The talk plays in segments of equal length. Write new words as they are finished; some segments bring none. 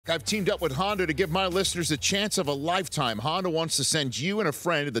I've teamed up with Honda to give my listeners a chance of a lifetime. Honda wants to send you and a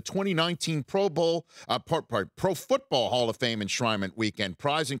friend to the 2019 Pro Football Hall of Fame enshrinement weekend.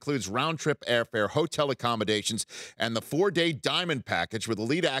 Prize includes round-trip airfare, hotel accommodations, and the 4-day Diamond Package with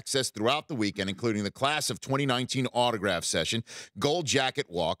elite access throughout the weekend, including the Class of 2019 autograph session, Gold Jacket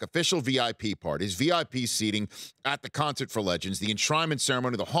Walk, official VIP parties, VIP seating at the Concert for Legends, the enshrinement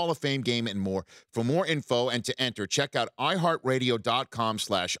ceremony, the Hall of Fame game, and more. For more info and to enter, check out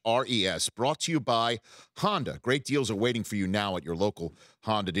iHeartRadio.com/RES. Brought to you by Honda. Great deals are waiting for you now at your local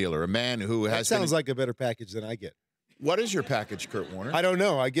Honda dealer. A man who has sounds like a better package than I get. What is your package, Kurt Warner? I don't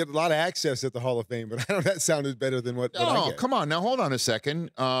know. I get a lot of access at the Hall of Fame, but I don't know, that sounded better than what I get. Oh, come on. Now, hold on a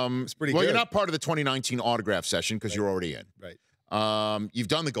second. It's pretty well, good. You're not part of the 2019 autograph session because you're already in. Right. You've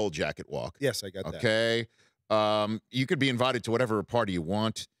done the Gold Jacket Walk. Yes, I got that. Okay. You could be invited to whatever party you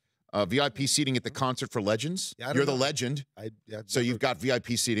want. VIP seating at the Concert for Legends. Yeah, you're the legend. So you've got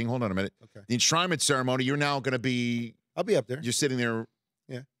VIP seating. Hold on a minute. Okay. The enshrinement ceremony, you're now going to be... I'll be up there. You're sitting there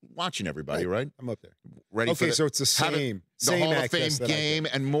watching everybody, right? I'm up there. Ready for so it's the same Hall of Fame game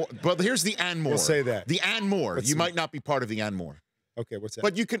and more. But here's the and more. We'll say that. The and more. You might not be part of the and more. Okay, what's that?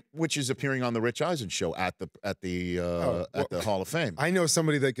 But you can, which is appearing on the Rich Eisen show at the Hall of Fame. I know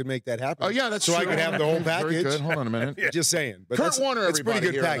somebody that could make that happen. Oh yeah, that's so true. I could have the whole package. Very good. Hold on a minute. Just saying. But Kurt Warner, it's a pretty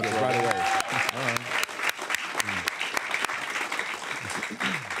good package, by the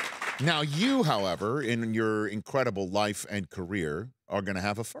way. Now you, however, in your incredible life and career, are going to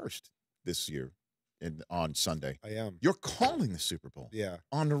have a first this year on Sunday. I am. You're calling the Super Bowl. Yeah.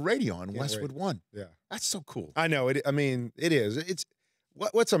 On the radio on Westwood One. Yeah. That's so cool. I know. I mean, it is. It's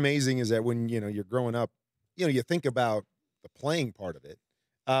what's amazing is that when you're growing up, you think about the playing part of it.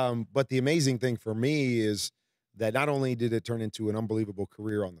 But the amazing thing for me is that not only did it turn into an unbelievable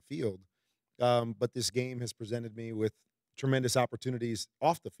career on the field, but this game has presented me with tremendous opportunities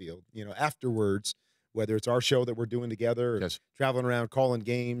off the field, afterwards, whether it's our show that we're doing together or traveling around calling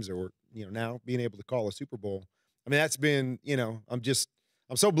games or, now being able to call a Super Bowl. I mean, that's been, I'm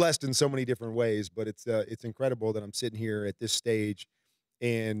so blessed in so many different ways, but it's incredible that I'm sitting here at this stage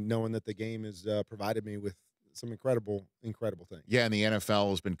and knowing that the game has provided me with some incredible things. Yeah, and the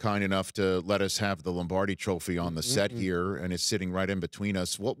NFL has been kind enough to let us have the Lombardi Trophy on the set here, and it's sitting right in between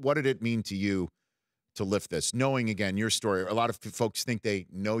us. What did it mean to you to lift this? Knowing, again, your story. A lot of folks think they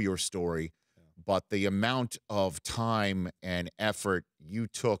know your story, but the amount of time and effort you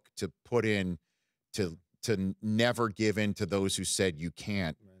took to put in to never give in to those who said you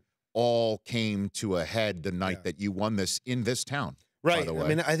can't all came to a head the night that you won this in this town. Right. By the way. I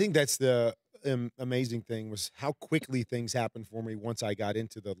mean, I think that's the amazing thing was how quickly things happened for me once I got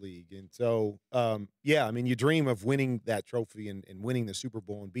into the league. And so, yeah, I mean, you dream of winning that trophy and winning the Super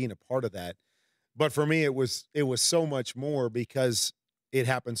Bowl and being a part of that. But for me, it was so much more because it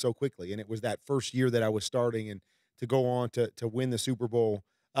happened so quickly. And it was that first year that I was starting and to go on to win the Super Bowl.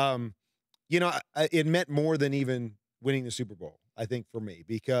 It meant more than even winning the Super Bowl, I think, for me,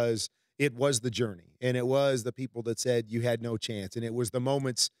 because it was the journey and it was the people that said you had no chance. And it was the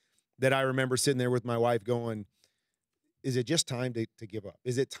moments that I remember sitting there with my wife going, is it just time to give up?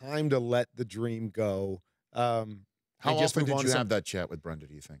 Is it time to let the dream go? How often did you have that chat with Brenda,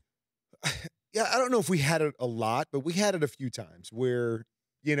 do you think? Yeah, I don't know if we had it a lot, but we had it a few times where,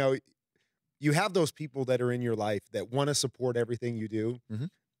 you have those people that are in your life that want to support everything you do,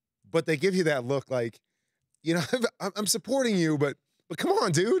 but they give you that look like, I'm supporting you, but come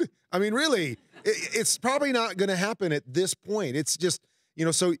on, dude. I mean, really, it's probably not going to happen at this point. It's just,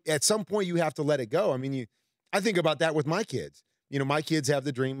 so at some point you have to let it go. I mean, I think about that with my kids. My kids have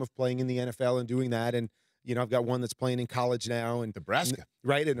the dream of playing in the NFL and doing that. And, I've got one that's playing in college now in Nebraska,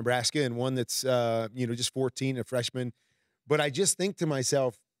 right in Nebraska, and one that's, just 14, a freshman. But I just think to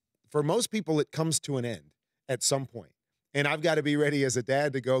myself, for most people, it comes to an end at some point. And I've got to be ready as a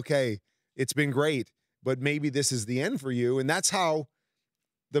dad to go, okay, it's been great, but maybe this is the end for you. And that's how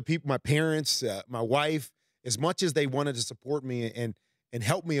the people, my parents, my wife, as much as they wanted to support me and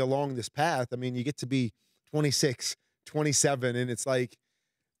help me along this path, I mean, you get to be 26, 27, and it's like,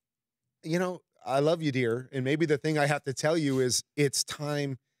 I love you, dear. And maybe the thing I have to tell you is it's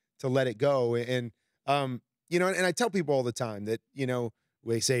time to let it go. And, and I tell people all the time that,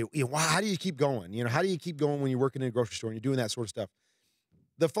 they say, how do you keep going? How do you keep going when you're working in a grocery store and you're doing that sort of stuff?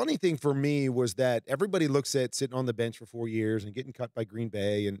 The funny thing for me was that everybody looks at sitting on the bench for 4 years and getting cut by Green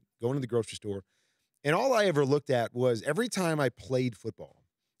Bay and going to the grocery store. And all I ever looked at was every time I played football,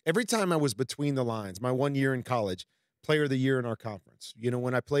 every time I was between the lines, my 1 year in college, player of the year in our conference.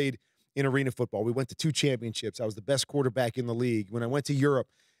 When I played in arena football, we went to 2 championships. I was the best quarterback in the league when I went to Europe.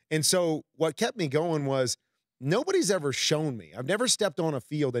 And so what kept me going was, nobody's ever shown me. I've never stepped on a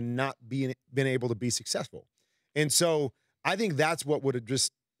field and not been able to be successful. And so I think that's what would have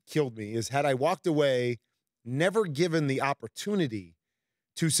just killed me, is had I walked away, never given the opportunity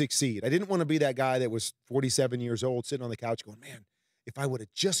to succeed. I didn't want to be that guy that was 47 years old sitting on the couch going, man, if I would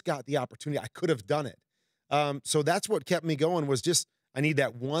have just got the opportunity, I could have done it. So that's what kept me going, was just I need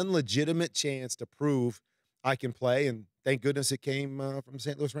that one legitimate chance to prove I can play, and thank goodness it came from the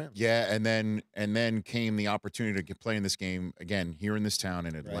St. Louis Rams. Yeah, and then came the opportunity to play in this game again here in this town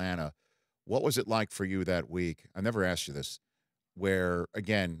in Atlanta. Right. What was it like for you that week? I never asked you this. Where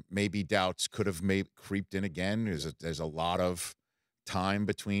again, maybe doubts could have creeped in again. There's a lot of time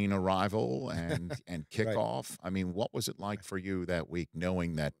between arrival and kickoff. Right. I mean, what was it like for you that week,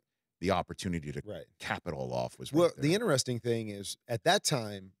 knowing that the opportunity to cap it all off was right there? The interesting thing is, at that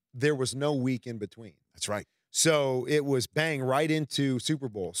time, there was no week in between. That's right. So it was bang right into Super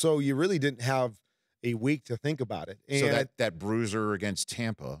Bowl. So you really didn't have a week to think about it. And so that bruiser against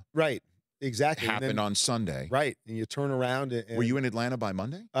Tampa, right? Exactly. Happened on Sunday, right? And you turn around. And were you in Atlanta by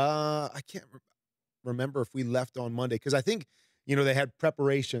Monday? I can't remember if we left on Monday, because I think they had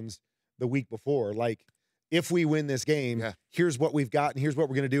preparations the week before, like, if we win this game, here's what we've got, and here's what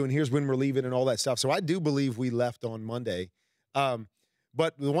we're going to do, and here's when we're leaving, and all that stuff. So I do believe we left on Monday.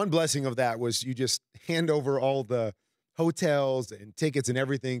 But the one blessing of that was you just hand over all the hotels and tickets and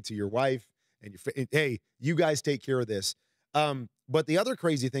everything to your wife, and hey, you guys take care of this. But the other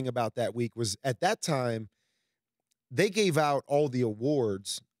crazy thing about that week was, at that time, they gave out all the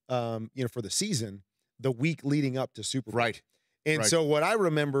awards, for the season the week leading up to Super Bowl. Right. And so what I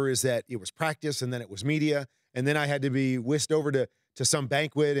remember is that it was practice, and then it was media, and then I had to be whisked over to some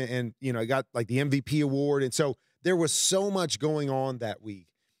banquet, and I got like the MVP award. And so there was so much going on that week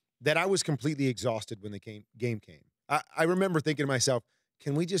that I was completely exhausted when the game came. I remember thinking to myself,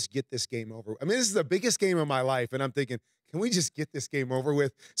 can we just get this game over? I mean, this is the biggest game of my life, and I'm thinking, can we just get this game over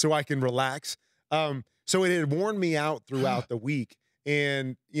with so I can relax? So it had worn me out throughout the week,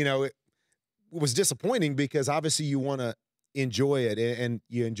 and it was disappointing, because obviously you want to enjoy it, and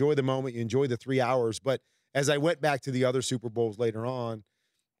you enjoy the moment, you enjoy the 3 hours. But as I went back to the other Super Bowls later on,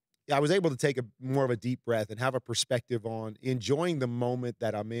 I was able to take more of a deep breath and have a perspective on enjoying the moment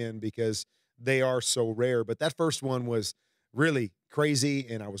that I'm in, because they are so rare. But that first one was really crazy,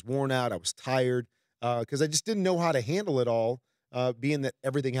 and I was worn out. I was tired, because I just didn't know how to handle it all, being that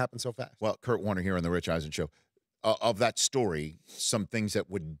everything happened so fast. Well, Kurt Warner here on the Rich Eisen Show. Of that story, some things that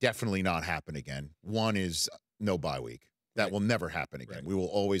would definitely not happen again. One is no bye week. That will never happen again. Right. We will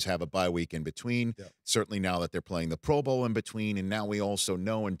always have a bye week in between. Yep. Certainly now that they're playing the Pro Bowl in between, and now we also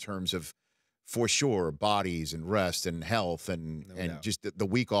know, in terms of, for sure, bodies and rest and health and just the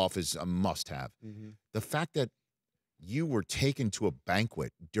week off is a must-have. Mm-hmm. The fact that you were taken to a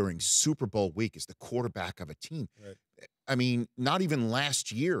banquet during Super Bowl week as the quarterback of a team. Right. I mean, not even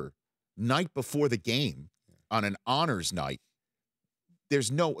last year, night before the game, on an honors night,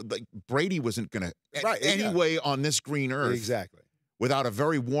 there's no, like, Brady wasn't going to anyway on this green earth. Without a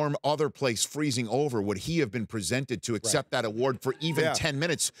very warm other place freezing over, would he have been presented to accept that award for even 10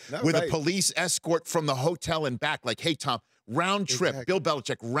 minutes with a police escort from the hotel and back? Like, hey, Tom, round trip, Bill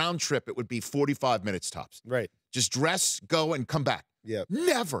Belichick, round trip, it would be 45 minutes tops. Right. Just dress, go, and come back. Yeah.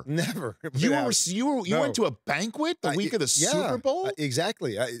 Never. You No. went to a banquet the week of the Super Bowl?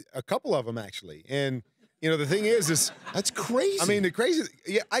 Exactly. A couple of them, actually. And the thing is that's crazy. I mean,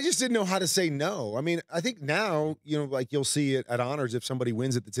 I just didn't know how to say no. I mean, I think now, like, you'll see it at honors, if somebody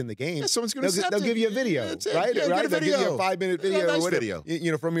wins it that's in the game. Yeah, someone's going to they'll give you a video, right? Yeah, right? They'll give you a 5-minute video, nice video,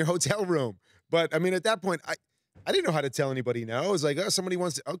 from your hotel room. But I mean, at that point, I didn't know how to tell anybody no. It was like, oh, somebody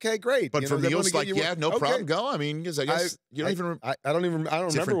wants to, okay, great. But for meals, like, no problem, go. I mean, because I guess you don't even. I don't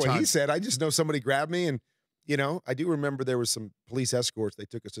remember what he said. I just know somebody grabbed me, and I do remember there was some police escorts. They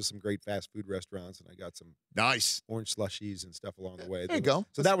took us to some great fast food restaurants, and I got some nice orange slushies and stuff along the way. There you go.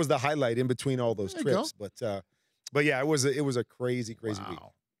 So that was the highlight in between all those trips. But yeah, it was a crazy week.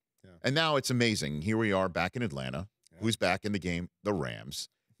 Yeah. And now it's amazing. Here we are back in Atlanta. Yeah. Who's back in the game? The Rams.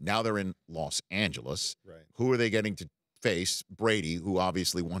 Now they're in Los Angeles. Right. Who are they getting to face? Brady, who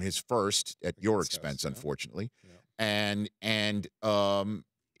obviously won his first at your expense, unfortunately. Yeah. And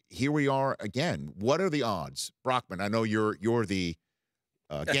here we are again. What are the odds, Brockman? I know you're the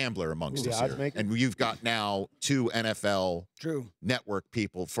gambler amongst us here, and you've got now 2 NFL network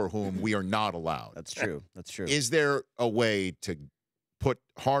people for whom we are not allowed. That's true. That's true. Is there a way to put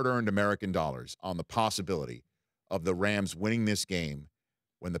hard-earned American dollars on the possibility of the Rams winning this game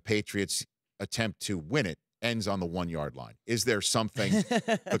when the Patriots attempt to win it ends on the 1-yard line? Is there something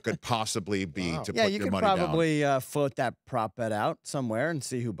that could possibly be to put your money down? Yeah, you could probably float that prop bet out somewhere and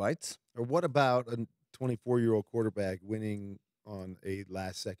see who bites. Or what about a 24-year-old quarterback winning on a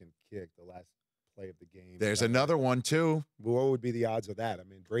last-second kick, the last play of the game. There's another one, too. What would be the odds of that? I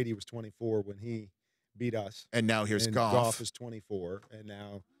mean, Brady was 24 when he beat us. And now here's and Goff. Goff is 24, and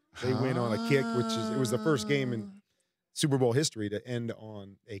now they win on a kick, it was the first game in Super Bowl history to end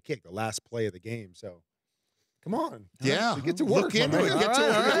on a kick, the last play of the game. So, come on. Yeah. Get to work. Look into it. man. Get to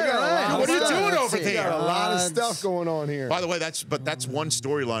work. What are you doing over We got there? a lot of stuff going on here. By the way, that's one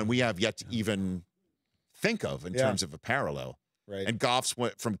storyline we have yet to even think of in terms of a parallel. Right. And Goff's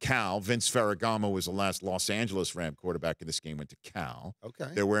went from Cal. Vince Ferragamo was the last Los Angeles Ram quarterback in this game, went to Cal. Okay.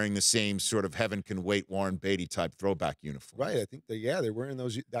 They're wearing the same sort of heaven can wait Warren Beatty type throwback uniform. Right. I think they're wearing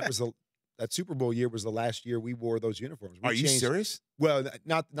those. That Super Bowl year was the last year we wore those uniforms. Are you serious? Well,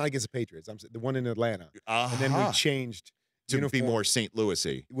 not against the Patriots. I'm the one in Atlanta. And then we changed to be more St.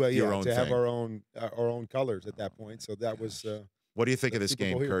 Louis-y. Well, yeah, your own to thing. have our own colors at that point. So that was. What do you think of this Super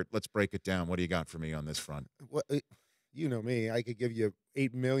game, Bowl Kurt? Let's break it down. What do you got for me on this front? Well, you know me. I could give you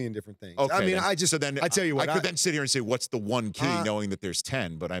 8 million different things. Okay, I mean, then, I tell you what. I could then sit here and say, "What's the one key?" Knowing that there's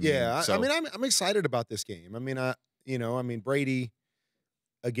 10, but I mean, I'm excited about this game. I mean, Brady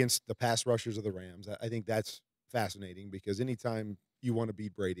against the pass rushers of the Rams. I think that's fascinating because anytime you want to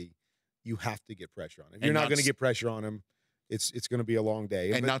beat Brady, you have to get pressure on him. If you're not going to get pressure on him, it's going to be a long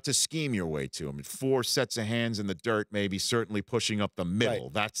day. And not to scheme your way to him. 4 sets of hands in the dirt, maybe certainly pushing up the middle.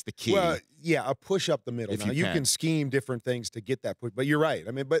 Right. That's the key. Well, yeah, a push up the middle. If Now, you can scheme different things to get that push, but you're right.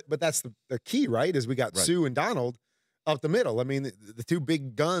 I mean, but that's the key, right? Is we got Sue and Donald up the middle. I mean, the two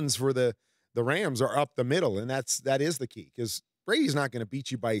big guns for the Rams are up the middle, and that is the key because Brady's not going to beat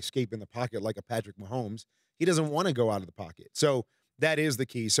you by escaping the pocket like a Patrick Mahomes. He doesn't want to go out of the pocket. So that is the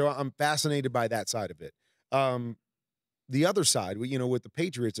key. So I'm fascinated by that side of it. The other side, with the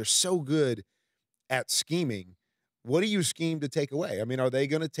Patriots, they're so good at scheming. What do you scheme to take away? I mean, are they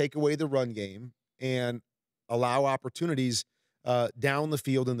going to take away the run game and allow opportunities down the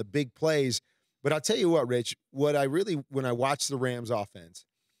field in the big plays? But I'll tell you what, Rich, when I watch the Rams offense,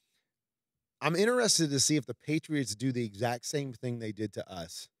 I'm interested to see if the Patriots do the exact same thing they did to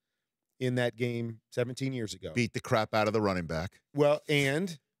us in that game 17 years ago. Beat the crap out of the running back. Well,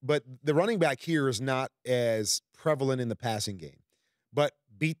 but the running back here is not as prevalent in the passing game. But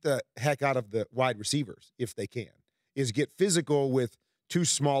beat the heck out of the wide receivers if they can. Is get physical with 2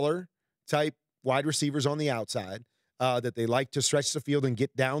 smaller type wide receivers on the outside that they like to stretch the field and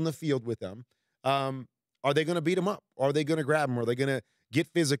get down the field with them. Are they going to beat them up? Are they going to grab them? Are they going to get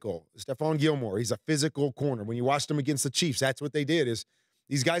physical? Stephon Gilmore, he's a physical corner. When you watched them against the Chiefs, that's what they did is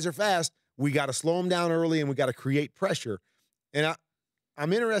these guys are fast. We got to slow them down early and we got to create pressure. And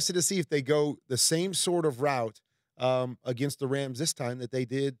I'm interested to see if they go the same sort of route against the Rams this time that they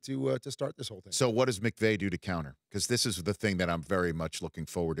did to start this whole thing. So what does McVay do to counter? Because this is the thing that I'm very much looking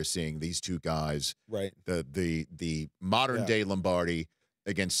forward to seeing these two guys. Right. The modern day Lombardi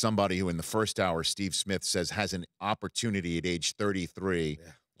against somebody who in the first hour, Steve Smith says, has an opportunity at age 33,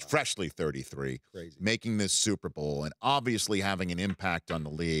 freshly 33, making this Super Bowl and obviously having an impact on the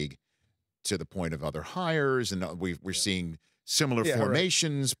league to the point of other hires. And we're seeing similar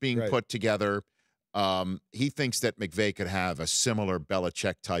formations being put together. He thinks that McVay could have a similar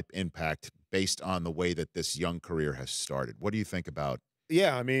Belichick-type impact based on the way that this young career has started. What do you think about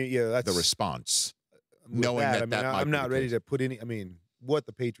that's the response? Knowing that I'm not ready to put any – what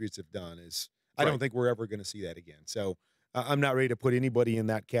the Patriots have done is I don't think we're ever going to see that again. So I'm not ready to put anybody in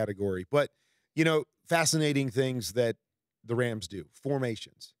that category. But, fascinating things that the Rams do,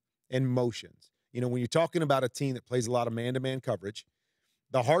 formations and motions. When you're talking about a team that plays a lot of man-to-man coverage,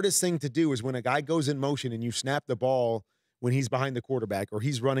 the hardest thing to do is when a guy goes in motion and you snap the ball when he's behind the quarterback or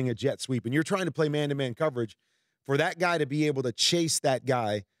he's running a jet sweep and you're trying to play man-to-man coverage, for that guy to be able to chase that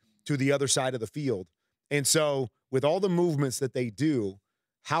guy to the other side of the field. And so with all the movements that they do,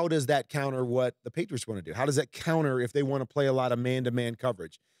 how does that counter what the Patriots want to do? How does that counter if they want to play a lot of man-to-man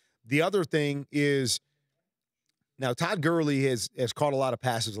coverage? The other thing is, now Todd Gurley has caught a lot of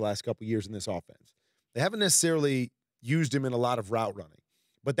passes the last couple of years in this offense. They haven't necessarily used him in a lot of route running.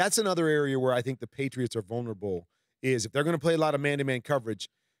 But that's another area where I think the Patriots are vulnerable is if they're going to play a lot of man-to-man coverage,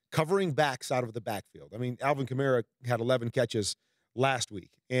 covering backs out of the backfield. I mean, Alvin Kamara had 11 catches last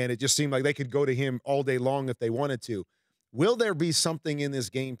week, and it just seemed like they could go to him all day long if they wanted to. Will there be something in this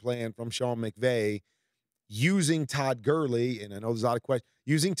game plan from Sean McVay using Todd Gurley, and I know there's a lot of questions,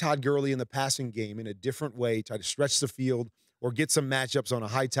 using Todd Gurley in the passing game in a different way, try to stretch the field or get some matchups on a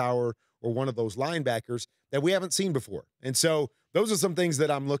high tower or one of those linebackers that we haven't seen before? And so those are some things that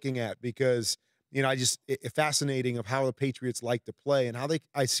I'm looking at because, it's fascinating of how the Patriots like to play and how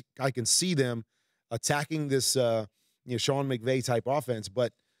I can see them attacking this, Sean McVay type offense,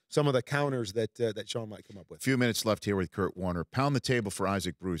 but some of the counters that that Sean might come up with. A few minutes left here with Kurt Warner. Pound the table for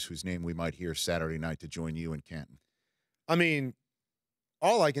Isaac Bruce, whose name we might hear Saturday night to join you in Canton. I mean,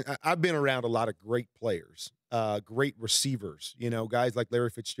 I've been around a lot of great players, great receivers, guys like Larry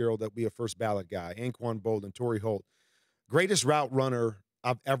Fitzgerald, that would be a first ballot guy, Anquan Bolden, Torrey Holt. Greatest route runner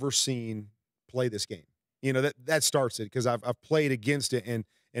I've ever seen play this game. That starts it, because I've played against it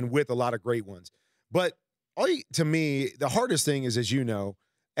and with a lot of great ones. But to me, the hardest thing is, as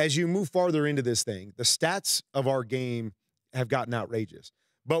you move farther into this thing, the stats of our game have gotten outrageous.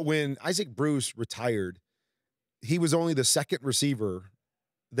 But when Isaac Bruce retired, he was only the second receiver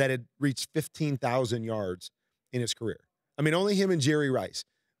that had reached 15,000 yards in his career. I mean, only him and Jerry Rice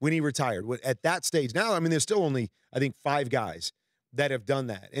when he retired. At that stage, now, I mean, there's still only, I think, 5 guys that have done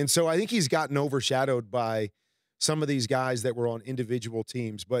that. And so I think he's gotten overshadowed by some of these guys that were on individual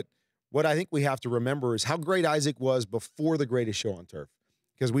teams. But what I think we have to remember is how great Isaac was before the Greatest Show on Turf,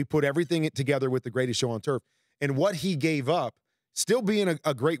 because we put everything together with the Greatest Show on Turf, and what he gave up, still being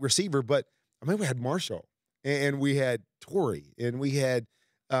a great receiver. But I mean, we had Marshall, and we had Torrey, and we had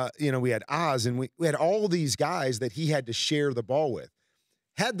we had Oz, and we had all these guys that he had to share the ball with.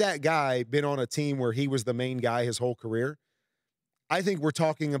 Had that guy been on a team where he was the main guy his whole career, I think we're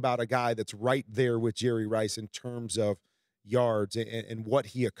talking about a guy that's right there with Jerry Rice in terms of yards and what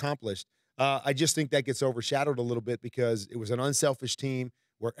he accomplished. I just think that gets overshadowed a little bit because it was an unselfish team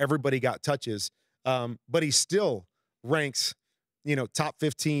where everybody got touches, but he still ranks, top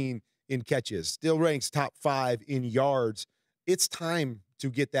 15 in catches, still ranks top 5 in yards. It's time to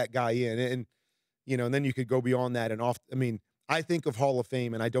get that guy in. And then you could go beyond that and off. I mean, I think of Hall of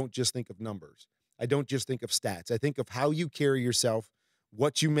Fame, and I don't just think of numbers. I don't just think of stats. I think of how you carry yourself,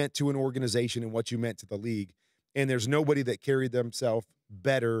 what you meant to an organization and what you meant to the league. And there's nobody that carried themselves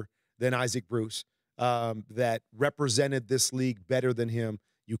better than Isaac Bruce, that represented this league better than him.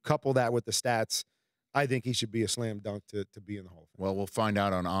 You couple that with the stats, I think he should be a slam dunk to be in the Hall of Fame. Well, we'll find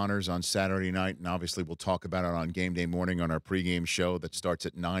out on honors on Saturday night, and obviously we'll talk about it on game day morning on our pregame show that starts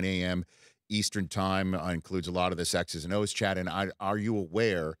at 9 a.m. Eastern time. Includes a lot of this X's and O's chat. And are you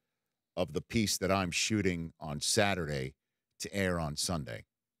aware of the piece that I'm shooting on Saturday to air on Sunday?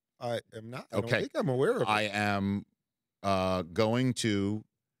 I am not. I Okay. don't think I'm aware of it. I am going to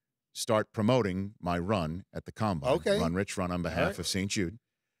start promoting my run at the Combine. Okay. Run Rich Run on behalf of St. Jude.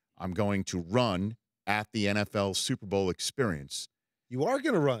 I'm going to run at the NFL Super Bowl Experience. You are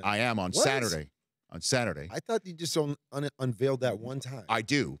going to run? I am on Saturday. On Saturday. I thought you just unveiled that one time. I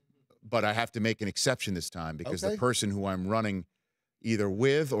do, but I have to make an exception this time because the person who I'm running either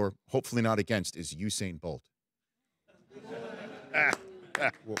with or hopefully not against is Usain Bolt.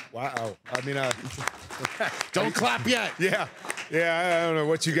 Well, wow. I mean, don't clap yet. Yeah. I don't know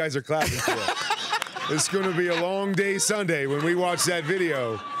what you guys are clapping for. It's going to be a long day Sunday when we watch that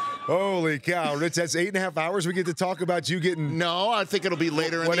video. Holy cow, Rich, that's 8.5 hours we get to talk about you getting... No, I think it'll be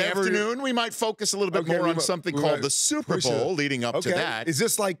later in the afternoon. We might focus a little bit more on something called the Super Bowl leading up to that. Is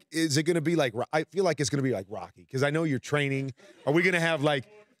it going to be like... I feel like it's going to be like Rocky, because I know you're training. Are we going to have, like,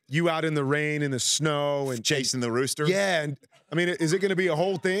 you out in the rain, in the snow, and chasing the rooster? Yeah, and I mean, is it going to be a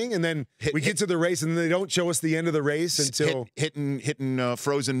whole thing, and then we get to the race, and they don't show us the end of the race until... Hitting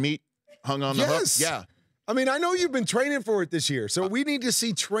frozen meat hung on the hook? Yeah. I mean, I know you've been training for it this year, so we need to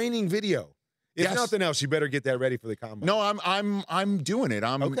see training video. If nothing else, you better get that ready for the Combine. No, I'm doing it.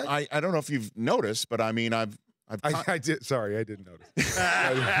 I don't know if you've noticed, but I mean, I did. Sorry, I didn't notice.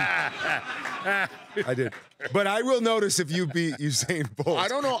 I did, but I will notice if you beat Usain Bolt. I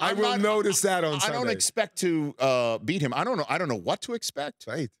don't know. I will notice that on Sunday. I don't expect to beat him. I don't know. I don't know what to expect.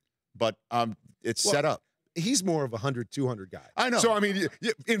 Right, but it's set up. He's more of a 100, 200 guy. I know. So, I mean,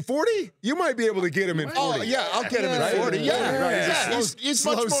 in 40, you might be able to get him in 40. Oh, yeah, I'll get him in 40. Yeah. He's a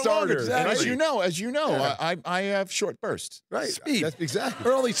slow starter. Exactly. And as you know, I have short bursts. Right. Speed. That's exactly.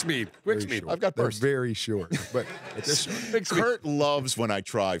 Early speed. Quick speed. I've got bursts. They're very short. But Kurt loves when I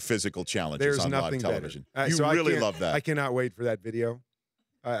try physical challenges on live television. You really love that. I cannot wait for that video.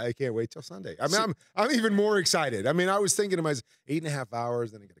 I can't wait till Sunday. I mean, I'm even more excited. I mean, I was thinking to myself, 8.5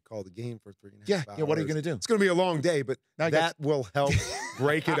 hours, then I got to call the game for 3.5 hours. Yeah, what are you going to do? It's going to be a long day, but that will help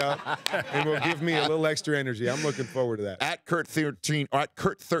break it up and will give me a little extra energy. I'm looking forward to that. At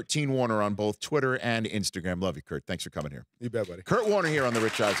Kurt13 Warner on both Twitter and Instagram. Love you, Kurt. Thanks for coming here. You bet, buddy. Kurt Warner here on The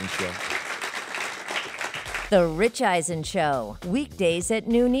Rich Eisen Show. The Rich Eisen Show, weekdays at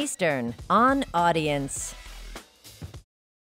noon Eastern on Audience.